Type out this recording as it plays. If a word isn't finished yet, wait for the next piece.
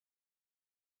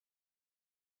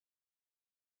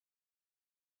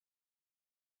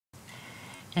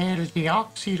El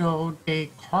dióxido de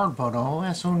carbono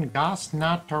es un gas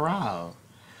natural.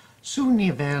 Su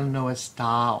nivel no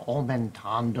está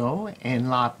aumentando en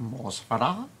la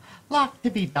atmósfera. La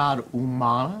actividad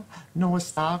humana no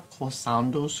está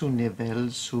causando su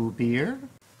nivel subir.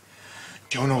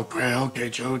 Yo no creo que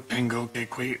yo tengo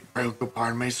que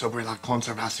preocuparme sobre la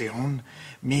conservación.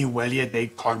 Mi huella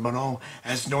de carbono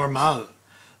es normal.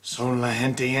 Son la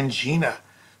gente en China.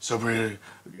 Sobre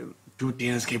tú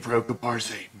tienes que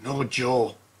preocuparse, no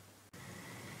yo.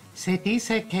 Se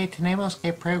dice que tenemos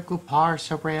que preocupar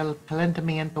sobre el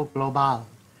calentamiento global,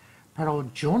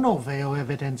 pero yo no veo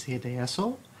evidencia de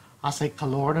eso. Hace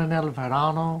calor en el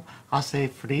verano, hace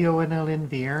frío en el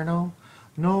invierno.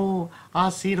 No ha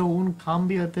sido un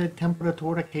cambio de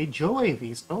temperatura que yo he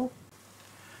visto.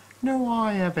 No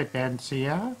hay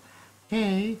evidencia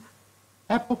que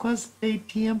épocas de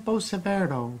tiempo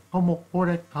severo como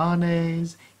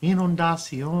huracanes,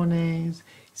 inundaciones,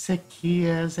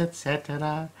 sequías,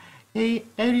 etc., y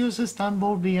ellos están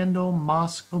volviendo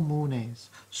más comunes.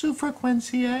 Su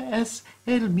frecuencia es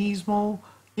el mismo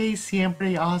que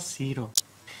siempre ha sido.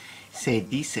 Se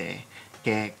dice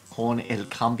que con el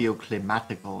cambio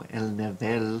climático el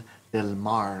nivel del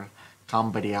mar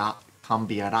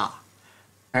cambiará,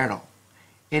 pero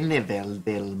el nivel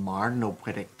del mar no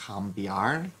puede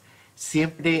cambiar.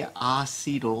 Siempre ha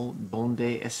sido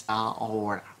donde está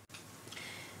ahora.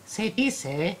 Se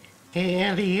dice que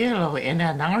el hielo en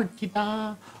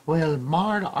Antártida o el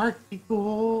mar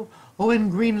Ártico o en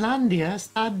Groenlandia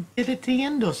está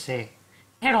derritiéndose,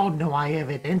 pero no hay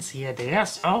evidencia de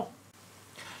eso.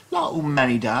 La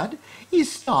humanidad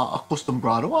está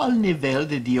acostumbrado al nivel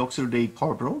de dióxido de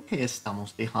carbono que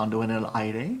estamos dejando en el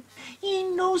aire y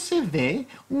no se ve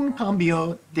un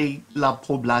cambio de la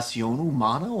población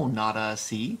humana o nada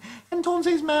así.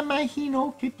 Entonces me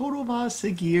imagino que todo va a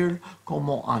seguir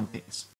como antes.